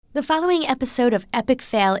The following episode of Epic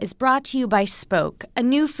Fail is brought to you by Spoke, a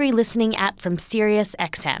new free listening app from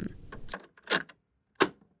SiriusXM.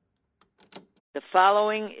 The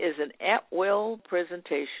following is an at-will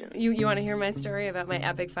presentation. You want to hear my story about my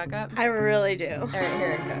epic fuck-up? I really do. All right,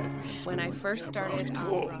 here it goes. When I first started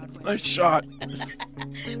on Broadway... Nice shot.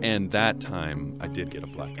 And that time, I did get a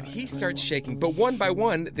black eye. He starts shaking, but one by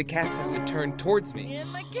one, the cast has to turn towards me.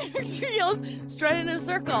 And my character yells, strut in a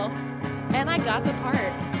circle. And I got the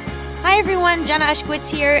part. Hi everyone, Jenna Ushkowitz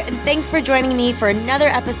here, and thanks for joining me for another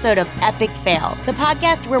episode of Epic Fail, the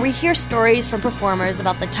podcast where we hear stories from performers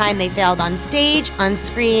about the time they failed on stage, on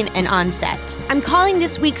screen, and on set. I'm calling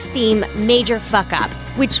this week's theme Major Fuck-Ups,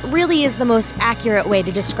 which really is the most accurate way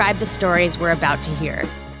to describe the stories we're about to hear.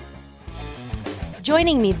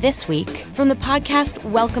 Joining me this week from the podcast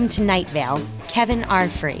Welcome to Night Vale, Kevin R.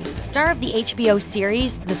 Free. Star of the HBO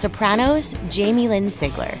series The Sopranos, Jamie Lynn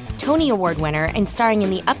Sigler. Tony Award winner and starring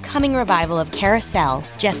in the upcoming revival of Carousel,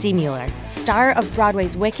 Jesse Mueller. Star of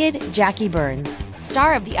Broadway's Wicked, Jackie Burns.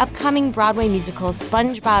 Star of the upcoming Broadway musical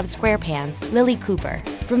SpongeBob SquarePants, Lily Cooper.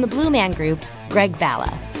 From the Blue Man Group, Greg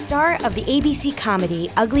Balla. Star of the ABC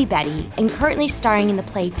comedy Ugly Betty and currently starring in the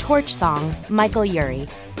play Torch Song, Michael Urie.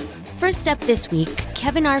 First up this week,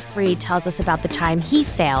 Kevin R. Free tells us about the time he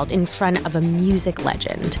failed in front of a music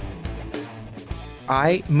legend.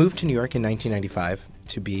 I moved to New York in 1995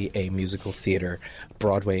 to be a musical theater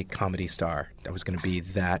Broadway comedy star. I was going to be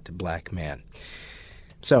that black man.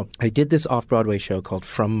 So I did this off-Broadway show called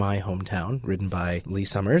From My Hometown, written by Lee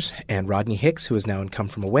Summers, and Rodney Hicks, who is now in Come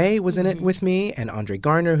From Away, was in it with me, and Andre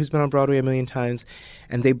Garner, who's been on Broadway a million times.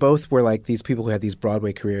 And they both were like these people who had these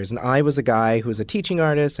Broadway careers. And I was a guy who was a teaching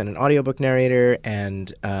artist and an audiobook narrator,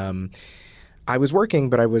 and I was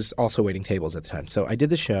working, but I was also waiting tables at the time. So I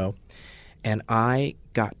did the show, and I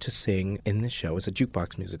got to sing in this show. It was a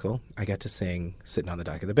jukebox musical. I got to sing Sitting on the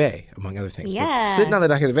Dock of the Bay, among other things. Yeah. But Sitting on the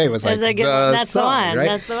Dock of the Bay was like that's song, the one. right?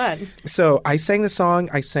 That's the one. So I sang the song.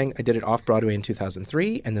 I did it off-Broadway in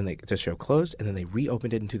 2003, and then the show closed, and then they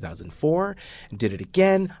reopened it in 2004 and did it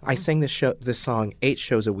again. I sang this song 8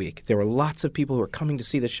 shows a week. There were lots of people who were coming to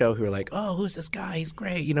see the show who were like, oh, who's this guy? He's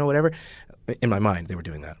great, whatever. In my mind, they were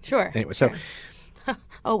doing that. Sure. Anyway, so...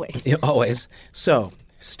 Always. Yeah, always. So...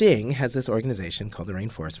 Sting has this organization called the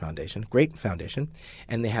Rainforest Foundation, great foundation,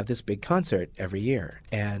 and they have this big concert every year.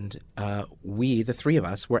 And we, the three of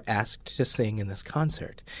us, were asked to sing in this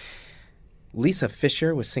concert. Lisa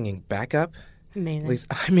Fisher was singing backup. Amazing.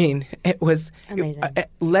 It was amazing.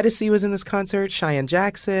 Lettucey was in this concert, Cheyenne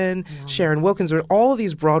Jackson, Sharon Wilkins, all of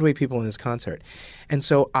these Broadway people in this concert. And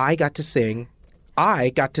so I got to sing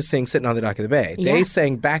Sitting on the Dock of the Bay. Yeah. They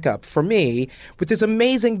sang backup for me with this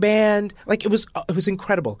amazing band. Like, it was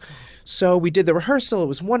incredible. So we did the rehearsal. It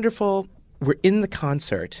was wonderful. We're in the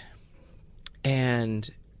concert,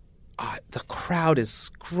 and the crowd is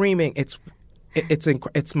screaming.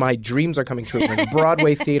 It's my dreams are coming true. We're in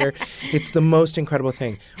Broadway theater. It's the most incredible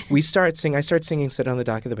thing. I start singing Sitting on the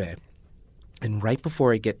Dock of the Bay. And right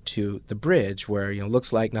before I get to the bridge where,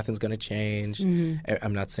 looks like nothing's going to change,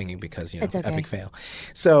 I'm not singing because, It's okay. Epic fail.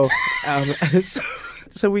 So,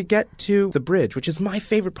 so we get to the bridge, which is my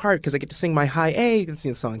favorite part because I get to sing my high A. You can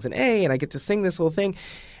sing the songs in A, and I get to sing this little thing.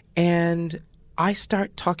 And I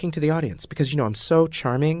start talking to the audience because, I'm so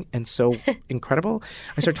charming and so incredible.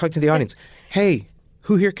 I start talking to the audience. Hey,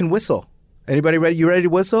 who here can whistle? Anybody ready? You ready to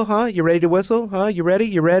whistle? Huh? You ready to whistle? Huh? You ready?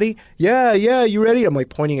 You ready? Yeah, you ready? I'm like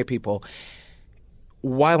pointing at people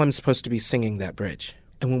while I'm supposed to be singing that bridge.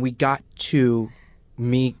 And when we got to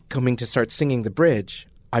me coming to start singing the bridge,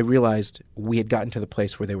 I realized we had gotten to the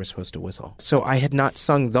place where they were supposed to whistle. So I had not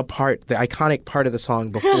sung the iconic part of the song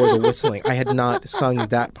before the whistling. I had not sung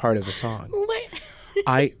that part of the song. What?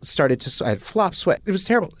 I had flop sweat. It was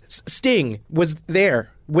terrible. Sting was there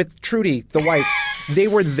with Trudy, the wife. They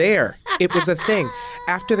were there. It was a thing.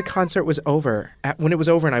 After the concert was over, when it was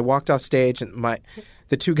over and I walked off stage, and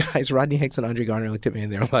the two guys, Rodney Hicks and Andre Garner, looked at me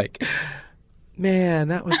and they were like, man,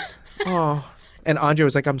 that was, oh. And Andre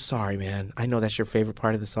was like, I'm sorry, man. I know that's your favorite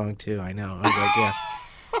part of the song, too. I know. I was like, yeah.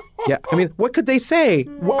 Yeah. I mean, what could they say?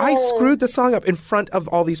 No. I screwed the song up in front of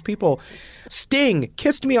all these people. Sting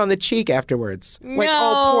kissed me on the cheek afterwards. Like,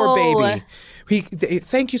 oh, poor baby.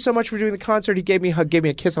 Thank you so much for doing the concert. He gave me a hug, gave me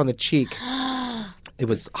a kiss on the cheek. It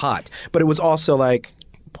was hot. But it was also like,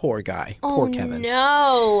 poor guy. Poor Kevin.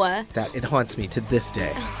 No. That it haunts me to this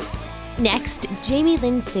day. Next, Jamie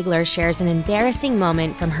Lynn Sigler shares an embarrassing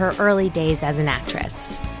moment from her early days as an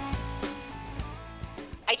actress.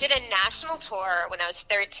 I did a national tour when I was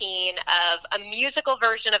 13 of a musical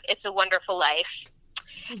version of It's a Wonderful Life.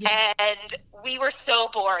 And we were so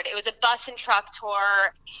bored. It was a bus and truck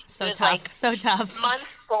tour. So it was tough. So tough. month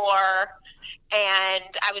 4.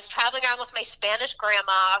 And I was traveling around with my Spanish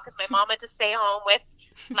grandma because my mom had to stay home with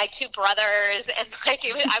my 2 brothers. And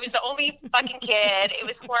I was the only fucking kid. It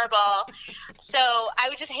was horrible. So I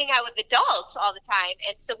would just hang out with adults all the time.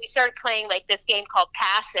 And so we started playing like this game called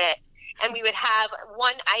Pass It. And we would have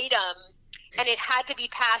one item, and it had to be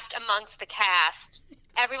passed amongst the cast.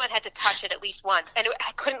 Everyone had to touch it at least once. And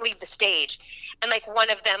I couldn't leave the stage. And like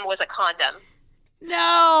one of them was a condom.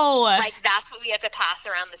 No. Like that's what we had to pass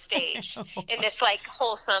around the stage in this like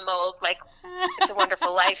wholesome old like It's a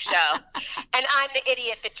Wonderful Life show. And I'm the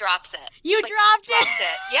idiot that drops it. You like, dropped it?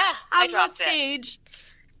 Yeah, I dropped the stage.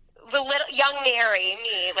 The little young Mary,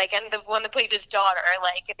 me, like, and the one that played his daughter,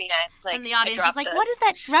 like at the end, like, and the audience is like, "What is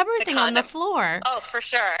that rubber thing on the floor?" Oh, for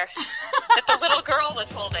sure, that the little girl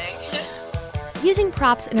was holding. Using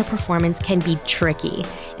props in a performance can be tricky,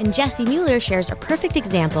 and Jessie Mueller shares a perfect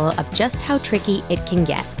example of just how tricky it can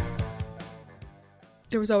get.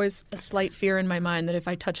 There was always a slight fear in my mind that if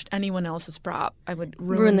I touched anyone else's prop, I would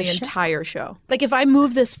ruin the entire show. Like, if I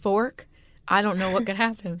move this fork, I don't know what could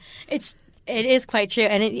happen. It is quite true,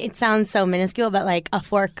 and it sounds so minuscule, but like a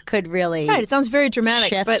fork could really Right, it sounds very dramatic,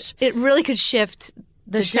 shift but it really could shift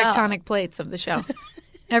the show. tectonic plates of the show.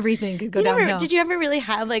 Everything could go downhill. Did you ever really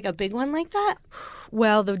have like a big one like that?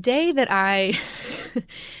 Well, the day that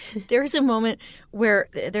there was a moment where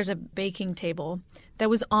there's a baking table that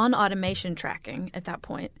was on automation tracking at that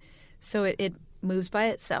point. So it moves by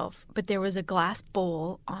itself, but there was a glass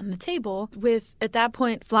bowl on the table with, at that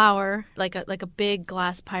point, flour, like a big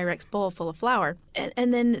glass Pyrex bowl full of flour.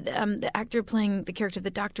 And then the actor playing the character of the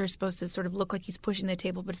doctor is supposed to sort of look like he's pushing the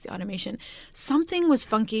table, but it's the automation. Something was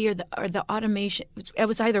funky, or the automation. It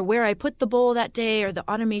was either where I put the bowl that day, or the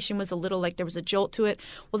automation was a little like there was a jolt to it.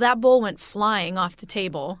 Well, that bowl went flying off the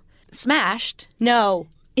table, smashed. No.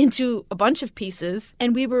 Into a bunch of pieces,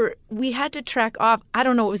 and we had to track off. I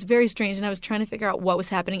don't know, it was very strange, and I was trying to figure out what was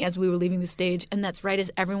happening as we were leaving the stage, and that's right as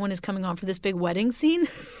everyone is coming on for this big wedding scene.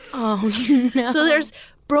 Oh, no. So there's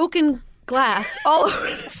broken glass all over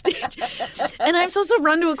the stage, and I'm supposed to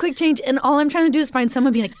run to a quick change, and all I'm trying to do is find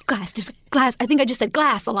someone being like, glass, there's glass. I think I just said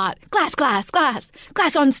glass a lot.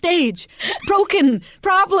 Glass on stage. Broken,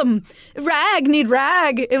 problem, need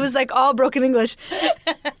rag. It was like all broken English.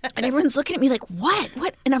 And everyone's looking at me like, what?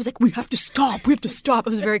 And I was like, we have to stop. I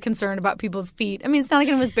was very concerned about people's feet. I mean, it's not like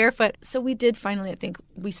anyone was barefoot. So we did finally, I think,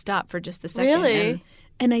 we stopped for just a second. Really?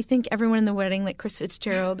 And I think everyone in the wedding, like Chris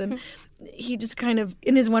Fitzgerald, and he just kind of,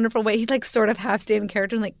 in his wonderful way, he like sort of half stayed in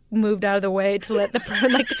character and like moved out of the way to let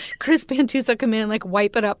like Chris Pantuso come in and like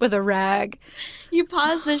wipe it up with a rag. You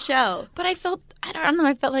paused the show. But I felt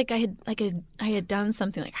like I had done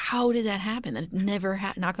something. Like, how did that happen? That had never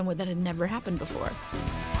knock on wood, that had never happened before.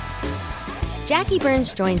 Jackie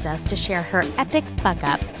Burns joins us to share her epic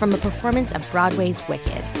fuck-up from a performance of Broadway's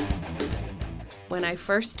Wicked. When I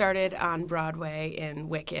first started on Broadway in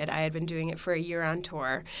Wicked, I had been doing it for a year on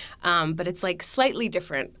tour, but it's like slightly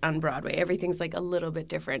different on Broadway. Everything's like a little bit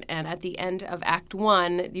different. And at the end of Act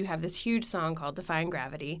 1, you have this huge song called Defying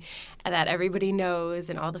Gravity that everybody knows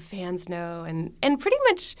and all the fans know. And pretty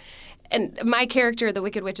much, and my character, the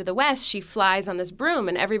Wicked Witch of the West, she flies on this broom,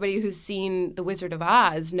 and everybody who's seen The Wizard of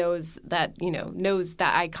Oz knows that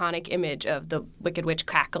iconic image of the Wicked Witch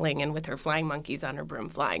cackling and with her flying monkeys on her broom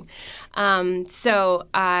flying. So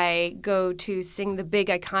I go to sing the big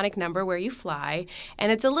iconic number where you fly,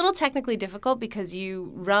 and it's a little technically difficult because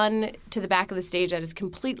you run to the back of the stage that is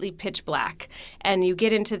completely pitch black, and you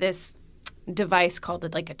get into this device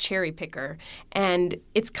called like a cherry picker, and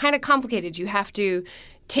it's kind of complicated. You have to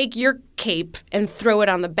take your cape and throw it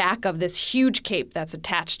on the back of this huge cape that's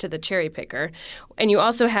attached to the cherry picker. And you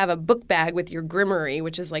also have a book bag with your grimoire,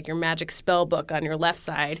 which is like your magic spell book, on your left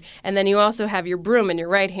side. And then you also have your broom in your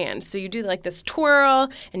right hand. So you do like this twirl,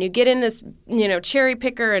 and you get in this, cherry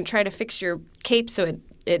picker and try to fix your cape so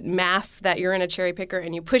it masks that you're in a cherry picker,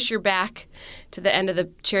 and you push your back to the end of the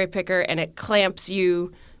cherry picker, and it clamps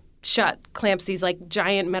you shut, clamps these like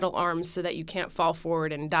giant metal arms so that you can't fall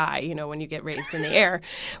forward and die, when you get raised in the air.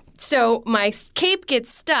 So my cape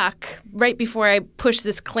gets stuck right before I push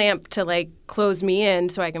this clamp to like close me in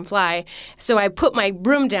so I can fly. So I put my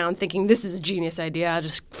broom down thinking this is a genius idea. I'll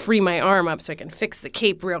just free my arm up so I can fix the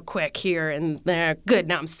cape real quick here and there. Good.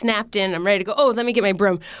 Now I'm snapped in. I'm ready to go. Oh, let me get my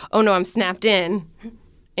broom. Oh no, I'm snapped in.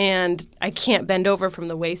 And I can't bend over from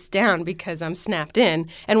the waist down because I'm snapped in.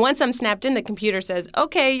 And once I'm snapped in, the computer says,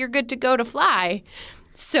 okay, you're good to go to fly.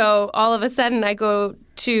 So all of a sudden I go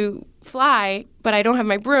to fly, but I don't have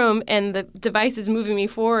my broom, and the device is moving me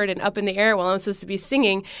forward and up in the air while I'm supposed to be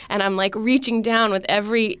singing, and I'm like reaching down with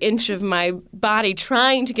every inch of my body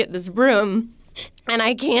trying to get this broom. And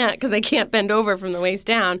I can't, because I can't bend over from the waist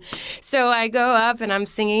down. So I go up and I'm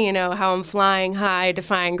singing, how I'm flying high,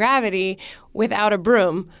 defying gravity without a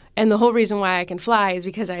broom. And the whole reason why I can fly is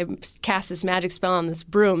because I cast this magic spell on this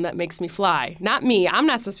broom that makes me fly. Not me. I'm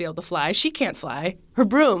not supposed to be able to fly. She can't fly. Her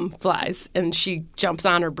broom flies, and she jumps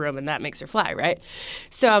on her broom, and that makes her fly, right?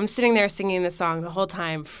 So I'm sitting there singing this song the whole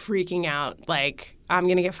time, freaking out, like, I'm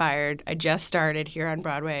going to get fired. I just started here on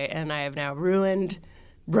Broadway, and I have now ruined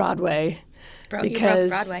Broadway.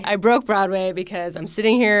 Because I broke Broadway because I'm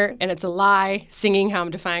sitting here and it's a lie singing how I'm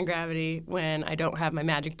defying gravity when I don't have my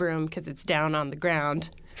magic broom because it's down on the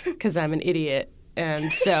ground because I'm an idiot.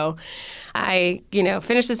 And so I,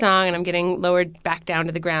 finished the song and I'm getting lowered back down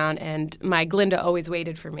to the ground, and my Glinda always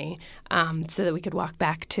waited for me so that we could walk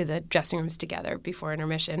back to the dressing rooms together before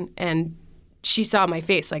intermission. And she saw my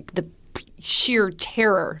face, like the sheer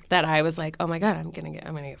terror that I was like, oh my God, I'm gonna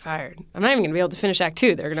get fired. I'm not even gonna be able to finish Act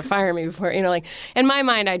 2. They're gonna fire me before, in my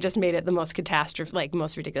mind, I just made it the most catastrophe, like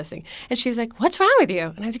most ridiculous thing. And she was like, what's wrong with you?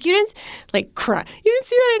 And I was like, you didn't cry. You didn't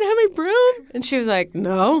see that I didn't have my broom? And she was like,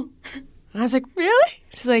 no. And I was like, really?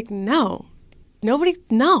 She's like, no. No.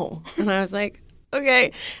 And I was like, okay.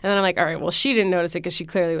 And then I'm like, all right, well, she didn't notice it because she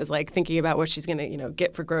clearly was like thinking about what she's going to,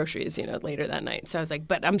 get for groceries, later that night. So I was like,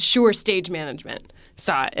 but I'm sure stage management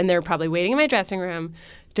saw it, and they're probably waiting in my dressing room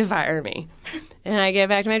to fire me. And I get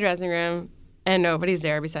back to my dressing room, and nobody's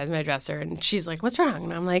there besides my dresser. And she's like, what's wrong?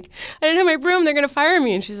 And I'm like, I didn't have my broom. They're going to fire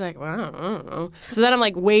me. And she's like, well, I don't know. So then I'm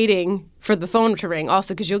like waiting for the phone to ring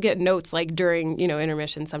also, because you'll get notes like during,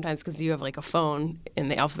 intermission sometimes, because you have like a phone in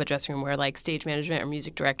the Alphabet dressing room where like stage management or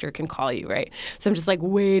music director can call you, right? So I'm just like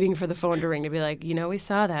waiting for the phone to ring to be like, we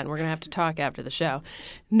saw that and we're going to have to talk after the show.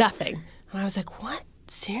 Nothing. And I was like, what?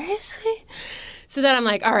 Seriously? So then I'm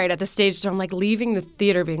like, all right, at the stage, so I'm like leaving the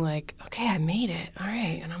theater being like, okay, I made it. All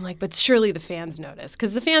right. And I'm like, but surely the fans notice.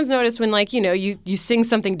 Because the fans notice when like, you sing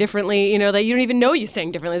something differently, that you don't even know you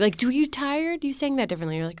sang differently. Like, are you tired? You sang that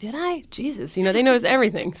differently. You're like, did I? Jesus. They notice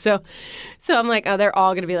everything. So I'm like, oh, they're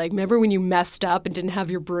all going to be like, remember when you messed up and didn't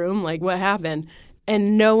have your broom? Like, what happened?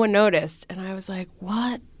 And no one noticed. And I was like,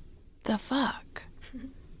 what the fuck?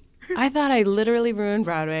 I thought I literally ruined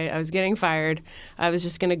Broadway. I was getting fired. I was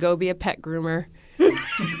just going to go be a pet groomer,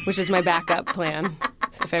 which is my backup plan.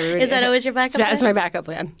 So is that always your backup plan? That's my backup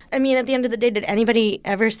plan. I mean, at the end of the day, did anybody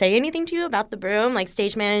ever say anything to you about the broom, like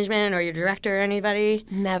stage management or your director or anybody?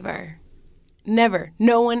 Never.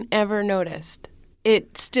 No one ever noticed.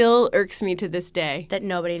 It still irks me to this day. That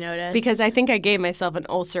nobody noticed? Because I think I gave myself an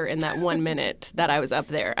ulcer in that 1 minute that I was up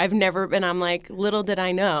there. I'm like, little did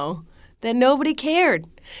I know that nobody cared.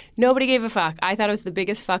 Nobody gave a fuck. I thought it was the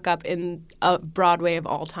biggest fuck up in Broadway of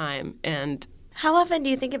all time. And how often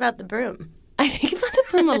do you think about the broom? I think about the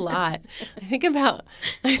broom a lot. I think about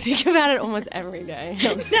it almost every day.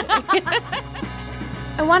 No, I'm just kidding.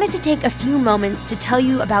 I wanted to take a few moments to tell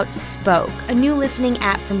you about Spoke, a new listening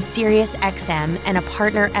app from SiriusXM and a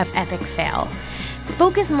partner of Epic Fail.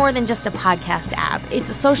 Spoke is more than just a podcast app.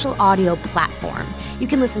 It's a social audio platform. You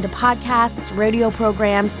can listen to podcasts, radio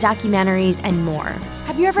programs, documentaries, and more.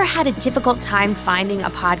 Have you ever had a difficult time finding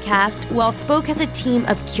a podcast? Well, Spoke has a team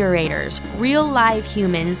of curators, real live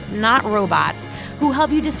humans, not robots, who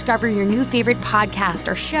help you discover your new favorite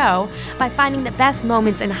podcast or show by finding the best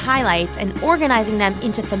moments and highlights and organizing them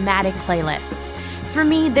into thematic playlists. For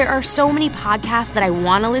me, there are so many podcasts that I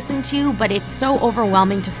want to listen to, but it's so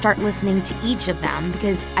overwhelming to start listening to each of them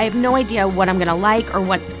because I have no idea what I'm going to like or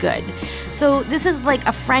what's good. So this is like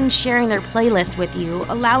a friend sharing their playlist with you,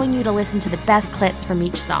 allowing you to listen to the best clips from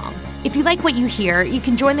each song. If you like what you hear, you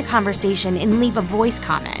can join the conversation and leave a voice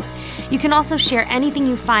comment. You can also share anything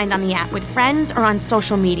you find on the app with friends or on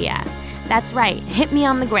social media. That's right, hit me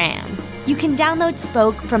on the gram. You can download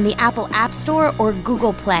Spoke from the Apple App Store or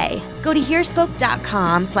Google Play. Go to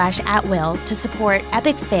hearspoke.com/atwill to support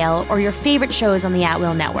Epic Fail or your favorite shows on the At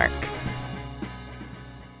Will Network.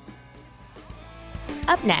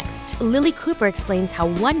 Up next, Lily Cooper explains how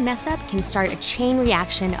one mess-up can start a chain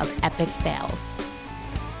reaction of epic fails.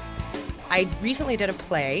 I recently did a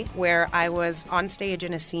play where I was on stage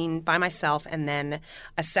in a scene by myself, and then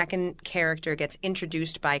a second character gets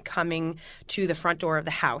introduced by coming to the front door of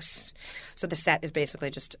the house. So the set is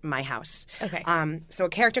basically just my house. Okay. So a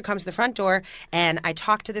character comes to the front door, and I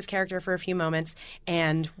talk to this character for a few moments,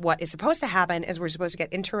 and what is supposed to happen is we're supposed to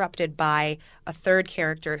get interrupted by a third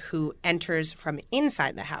character who enters from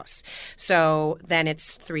inside the house. So then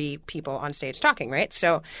it's three people on stage talking, right?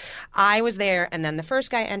 So I was there, and then the first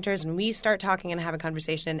guy enters, and we start talking and have a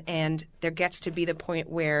conversation, and there gets to be the point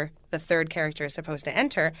where the third character is supposed to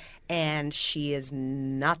enter, and she is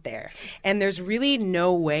not there. And there's really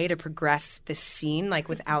no way to progress this scene like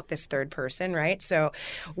without this third person, right? So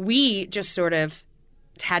we just sort of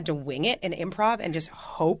had to wing it in improv and just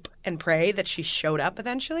hope and pray that she showed up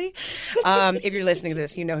eventually. If you're listening to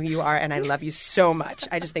this, you know who you are, and I love you so much.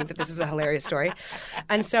 I just think that this is a hilarious story.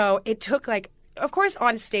 And so it took like, of course,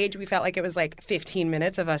 on stage, we felt like it was like 15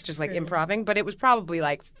 minutes of us just like improving, but it was probably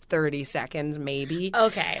like 30 seconds, maybe.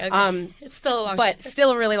 Okay. It's still a long time. But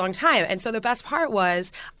still a really long time. And so the best part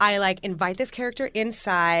was I like invite this character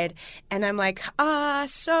inside, and I'm like,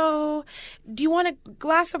 so do you want a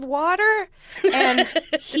glass of water? And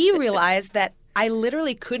he realized that I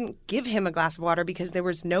literally couldn't give him a glass of water because there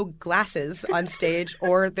was no glasses on stage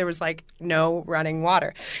or there was like no running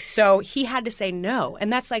water. So he had to say no.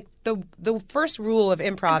 And that's like the first rule of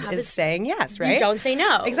improv is saying yes, right? You don't say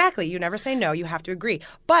no. Exactly. You never say no. You have to agree.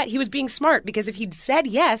 But he was being smart because if he'd said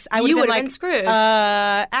yes, I would have been like, screwed.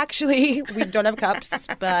 Actually, we don't have cups,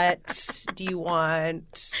 but do you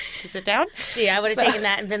want to sit down? See, I would have taken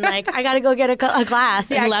that and been like, I got to go get a glass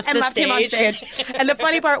and left him on stage. And the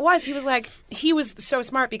funny part was he was so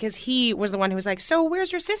smart because he was the one who was like, so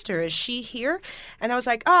where's your sister? Is she here? And I was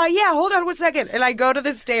like, yeah, hold on 1 second. And I go to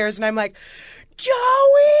the stairs and I'm like,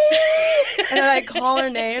 Joey! And I like call her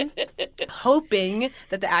name, hoping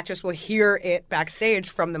that the actress will hear it backstage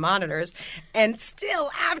from the monitors. And still,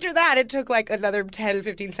 after that, it took like another 10,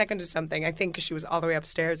 15 seconds or something, I think, because she was all the way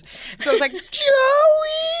upstairs. So I was like,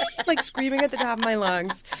 Joey! Like screaming at the top of my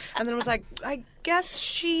lungs. And then I was like, I guess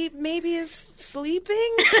she maybe is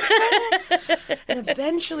sleeping still. And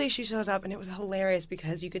eventually she shows up, and it was hilarious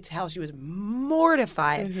because you could tell she was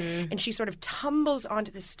mortified. Mm-hmm. And she sort of tumbles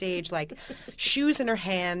onto the stage, like shoes in her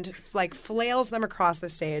hand, like flails them across the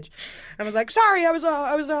stage. And I was like, sorry, I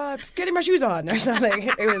was getting my shoes on or something.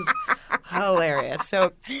 It was hilarious.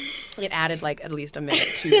 So it added like at least a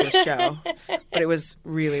minute to the show. But it was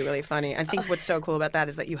really, really funny. I think what's so cool about that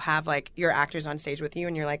is that you have like your actors on stage with you,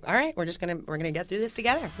 and you're like, all right, we're gonna get through this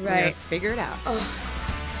together. We're gonna figure it out.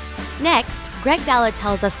 Next, Greg Dalla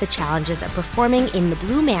tells us the challenges of performing in the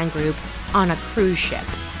Blue Man Group on a cruise ship.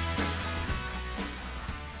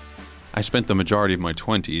 I spent the majority of my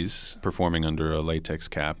 20s performing under a latex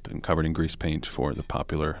cap and covered in grease paint for the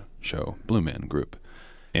popular show Blue Man Group.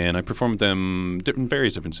 And I performed them in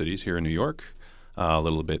various different cities here in New York, a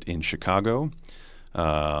little bit in Chicago,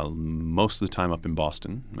 most of the time up in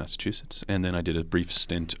Boston, Massachusetts. And then I did a brief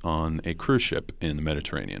stint on a cruise ship in the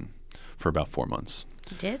Mediterranean for about 4 months.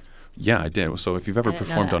 You did? Yeah, I did. So if you've ever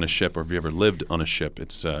performed on a ship or if you ever lived on a ship,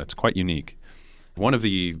 it's quite unique. One of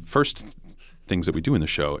the first things that we do in the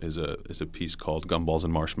show is a piece called Gumballs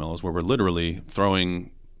and Marshmallows, where we're literally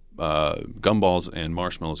throwing gumballs and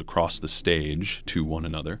marshmallows across the stage to one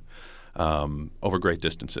another over great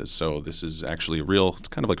distances. So this is actually it's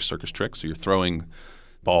kind of like a circus trick. So you're throwing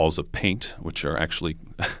balls of paint, which are actually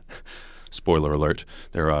spoiler alert,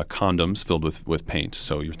 they're condoms filled with paint.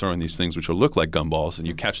 So you're throwing these things which will look like gumballs, and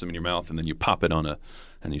you catch them in your mouth, and then you pop it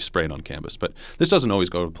and you spray it on canvas. But this doesn't always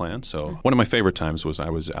go to plan. So one of my favorite times was I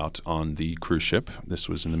was out on the cruise ship. This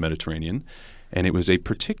was in the Mediterranean, and it was a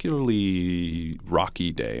particularly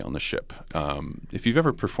rocky day on the ship. If you've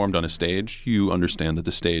ever performed on a stage, you understand that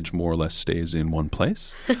the stage more or less stays in one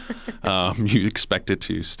place. You expect it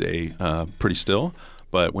to stay pretty still.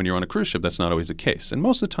 But when you're on a cruise ship, that's not always the case. And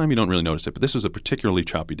most of the time, you don't really notice it. But this was a particularly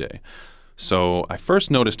choppy day. So I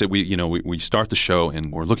first noticed it. We start the show,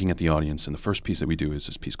 and we're looking at the audience. And the first piece that we do is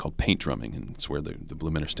this piece called paint drumming. And it's where the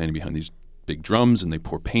Blue Men are standing behind these big drums, and they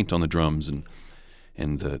pour paint on the drums.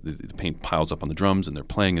 And the paint piles up on the drums, and they're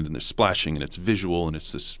playing it, and they're splashing, and it's visual. And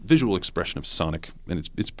it's this visual expression of sonic. And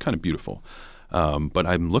it's kind of beautiful. But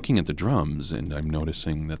I'm looking at the drums, and I'm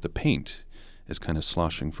noticing that the paint is kind of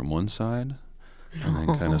sloshing from one side and then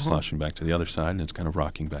kind of sloshing back to the other side, and it's kind of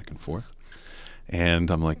rocking back and forth.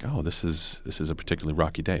 And I'm like, oh, this is a particularly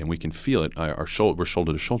rocky day, and we can feel it. We're shoulder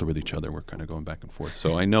to shoulder with each other. We're kind of going back and forth.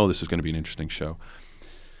 So I know this is going to be an interesting show.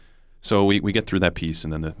 So we get through that piece,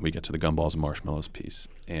 and then we get to the Gumballs and Marshmallows piece.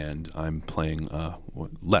 And I'm playing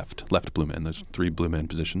left Blue Man. There's 3 Blue Man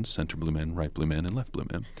positions: center Blue Man, right Blue Man, and left Blue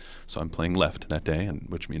Man. So I'm playing left that day,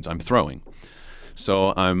 which means I'm throwing.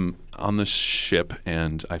 So I'm on the ship,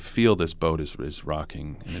 and I feel this boat is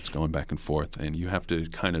rocking, and it's going back and forth. And you have to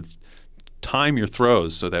kind of time your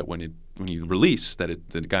throws so that when you release, the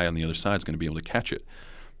guy on the other side is going to be able to catch it.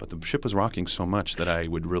 But the ship was rocking so much that I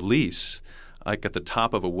would release like at the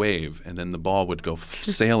top of a wave, and then the ball would go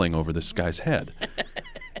sailing over this guy's head.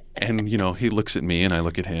 And, he looks at me, and I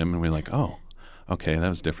look at him, and we're like, oh, okay, that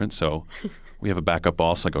was different. So we have a backup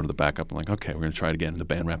ball. So I go to the backup. I'm like, okay, we're going to try it again. And the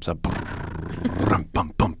band wraps up. Bum,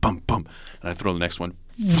 bum, bum, bum, bum. And I throw the next one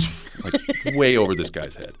like way over this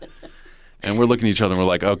guy's head. And we're looking at each other and we're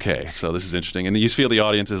like, okay, so this is interesting. And you feel the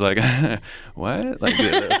audience is like, what? Like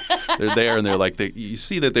they're there and they're like, you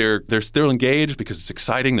see that they're still engaged because it's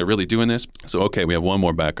exciting. They're really doing this. So, okay, we have one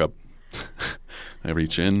more backup. I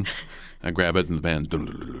reach in, I grab it, and the band,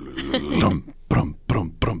 brum, brum, brum,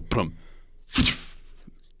 brum, brum.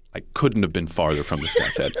 I couldn't have been farther from this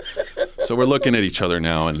guy's head. So we're looking at each other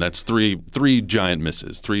now, and that's three giant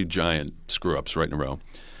misses, 3 giant screw-ups right in a row.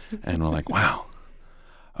 And we're like, wow.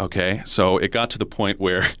 Okay, so it got to the point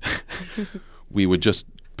where we would just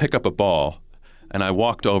pick up a ball, and I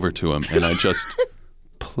walked over to him, and I just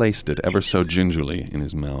placed it ever so gingerly in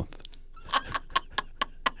his mouth.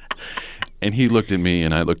 And he looked at me,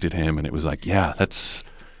 and I looked at him, and it was like, yeah, that's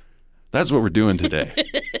what we're doing today.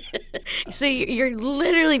 So you're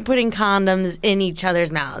literally putting condoms in each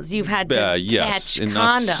other's mouths. You've had to yes, catch in condoms.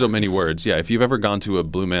 Not so many words. Yeah, if you've ever gone to a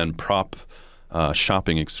Blue Man prop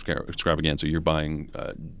shopping extravaganza, you're buying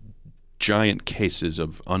giant cases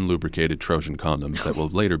of unlubricated Trojan condoms that will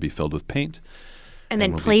later be filled with paint. And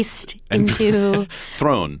then placed into...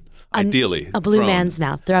 thrown, ideally. A blue man's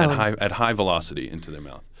mouth, thrown. At high velocity into their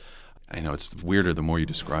mouth. I know, it's weirder the more you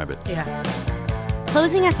describe it. Yeah.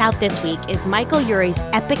 Closing us out this week is Michael Urie's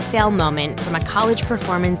epic fail moment from a college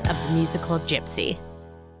performance of the musical Gypsy.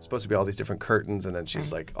 Supposed to be all these different curtains, and then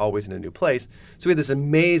she's like always in a new place. So we had this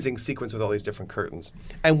amazing sequence with all these different curtains,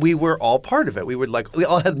 and we were all part of it. We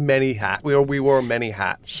all had many hats. We wore many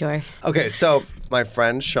hats. Sure. Okay, so my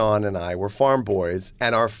friend Sean and I were farm boys,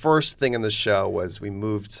 and our first thing in the show was we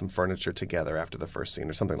moved some furniture together after the first scene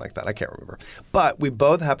or something like that. I can't remember, but we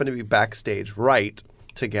both happened to be backstage right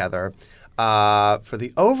together. For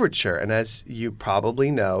the overture. And as you probably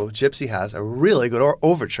know, Gypsy has a really good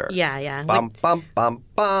overture. Yeah. Bum, bum, bum,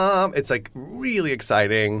 bum. It's like really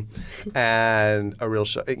exciting and a real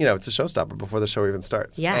show. You know, it's a showstopper before the show even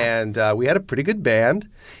starts. Yeah. And we had a pretty good band.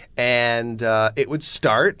 And it would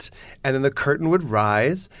start, and then the curtain would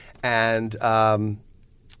rise, and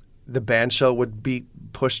the band shell would be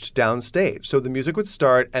pushed downstage. So the music would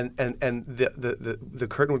start and the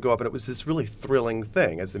curtain would go up, and it was this really thrilling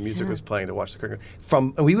thing as the music was playing to watch the curtain.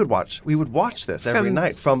 And we would watch this every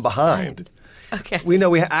night from behind. Okay. We know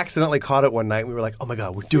we accidentally caught it one night, and we were like, oh my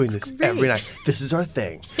God, we're doing this every night. This is our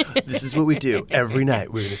thing. This is what we do every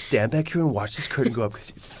night. We're going to stand back here and watch this curtain go up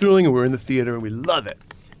because it's thrilling, and we're in the theater and we love it.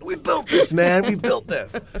 We built this, man. We built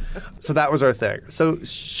this. So that was our thing. So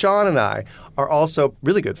Sean and I are also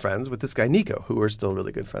really good friends with this guy, Nico, who we're still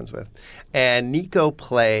really good friends with. And Nico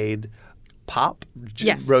played Pop,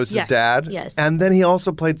 Rose's dad. Yes. And then he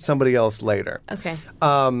also played somebody else later. Okay.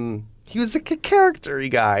 He was a character-y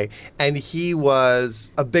guy, and he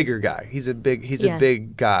was a bigger guy. He's a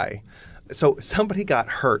big guy. So somebody got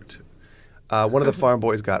hurt. One of the farm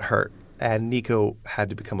boys got hurt. And Nico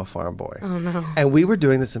had to become a farm boy. Oh, no. And we were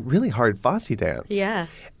doing this really hard Fosse dance. Yeah.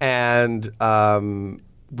 And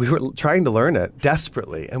we were trying to learn it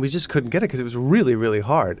desperately, and we just couldn't get it because it was really, really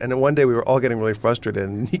hard. And then one day we were all getting really frustrated,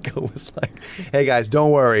 and Nico was like, hey, guys,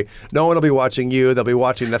 don't worry. No one will be watching you. They'll be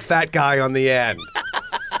watching the fat guy on the end.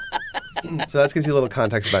 So that gives you a little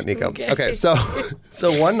context about Nico. Okay, so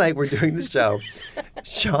one night we're doing the show.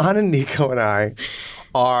 Sean and Nico and I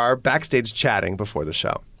are backstage chatting before the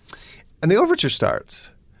show. And the overture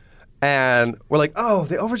starts. And we're like, oh,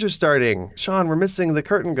 the overture's starting. Sean, we're missing the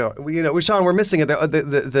curtain Sean, we're missing it.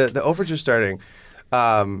 The overture's starting.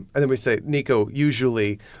 And then we say, Nico,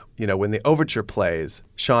 usually, when the overture plays,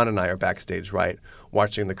 Sean and I are backstage, right,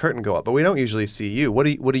 watching the curtain go up. But we don't usually see you. What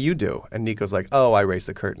do you do? And Nico's like, oh, I raise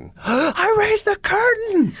the curtain. I raised the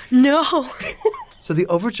curtain! No. So the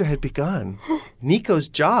overture had begun. Nico's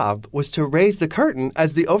job was to raise the curtain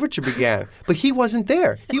as the overture began. But he wasn't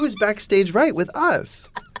there. He was backstage right with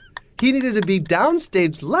us. He needed to be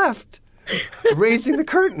downstage left, raising the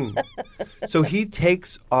curtain. So he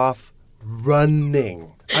takes off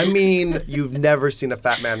running. I mean, you've never seen a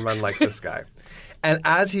fat man run like this guy. And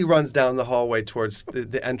as he runs down the hallway towards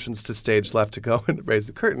the entrance to stage left to go and raise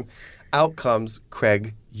the curtain, out comes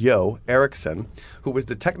Craig Yo Erickson, who was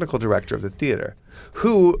the technical director of the theater,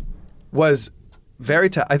 who was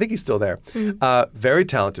I think he's still there, very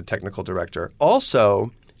talented technical director.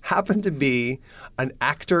 Also happened to be an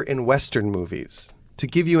actor in Western movies, to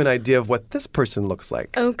give you an idea of what this person looks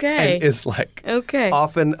like. Okay. And is like. Okay.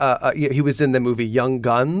 Often, he was in the movie Young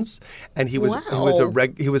Guns, and he was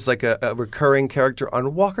like a recurring character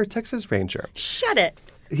on Walker, Texas Ranger. Shut it.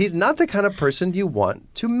 He's not the kind of person you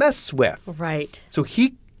want to mess with. Right. So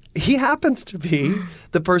he happens to be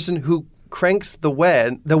the person who cranks the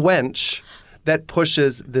wench that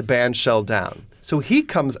pushes the band shell down. So he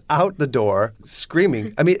comes out the door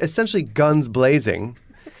screaming, I mean, essentially guns blazing,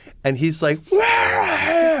 and he's like, "Where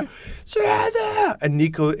are you? Surrender!" And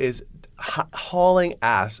Nico is hauling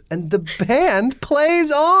ass, and the band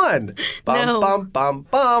plays on. Bum, bum, bum,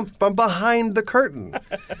 bum, from behind the curtain.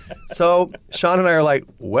 So Sean and I are like,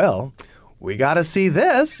 well, we got to see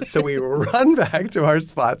this. So we run back to our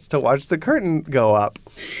spots to watch the curtain go up.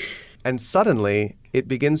 And suddenly, it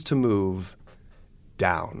begins to move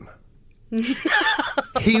down.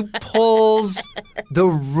 He pulls the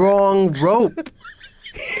wrong rope.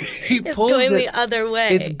 He pulls going the other way.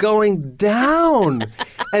 It's going down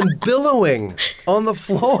and billowing on the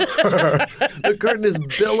floor. The curtain is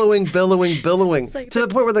billowing like to the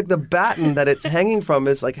point where like the batten that it's hanging from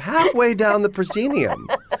is like halfway down the proscenium.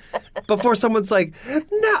 Before someone's like,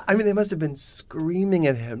 no. I mean, they must have been screaming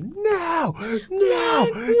at him, no, turn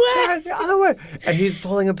the other way. And he's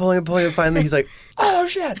pulling and finally he's like, oh,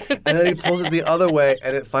 shit. And then he pulls it the other way,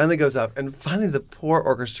 and it finally goes up. And finally the poor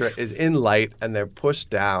orchestra is in light, and they're pushed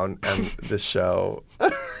down, and the show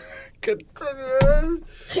continues.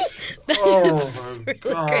 Oh, my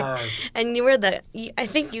God. Great. And I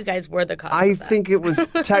think you guys were the cause I of that. think it was,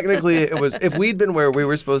 technically, if we'd been where we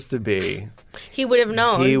were supposed to be. He would have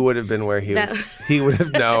known. He would have been where he was. He would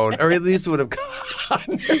have known, or at least would have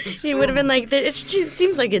gotten. He would have been like, it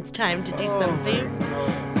seems like it's time to do something.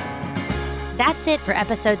 That's it for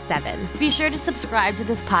episode 7. Be sure to subscribe to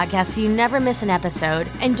this podcast so you never miss an episode.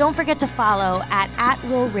 And don't forget to follow at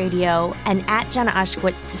Will Radio and at Jenna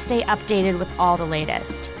Ushkowitz to stay updated with all the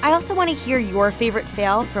latest. I also want to hear your favorite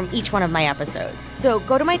fail from each one of my episodes. So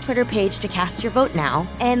go to my Twitter page to cast your vote now,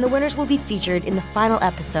 and the winners will be featured in the final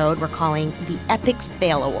episode we're calling the Epic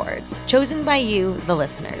Fail Awards, chosen by you, the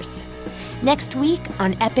listeners. Next week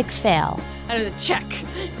on Epic Fail. Out of the check.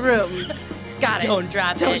 Room. Got it. Don't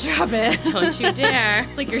drop it. Don't drop it. Don't you dare.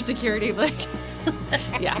 It's like your security, like,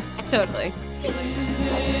 yeah, totally.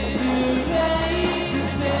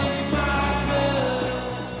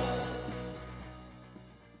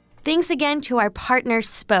 Thanks again to our partner,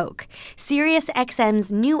 Spoke,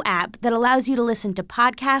 SiriusXM's new app that allows you to listen to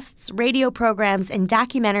podcasts, radio programs, and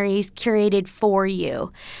documentaries curated for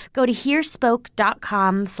you. Go to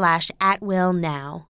hearspoke.com/@will now.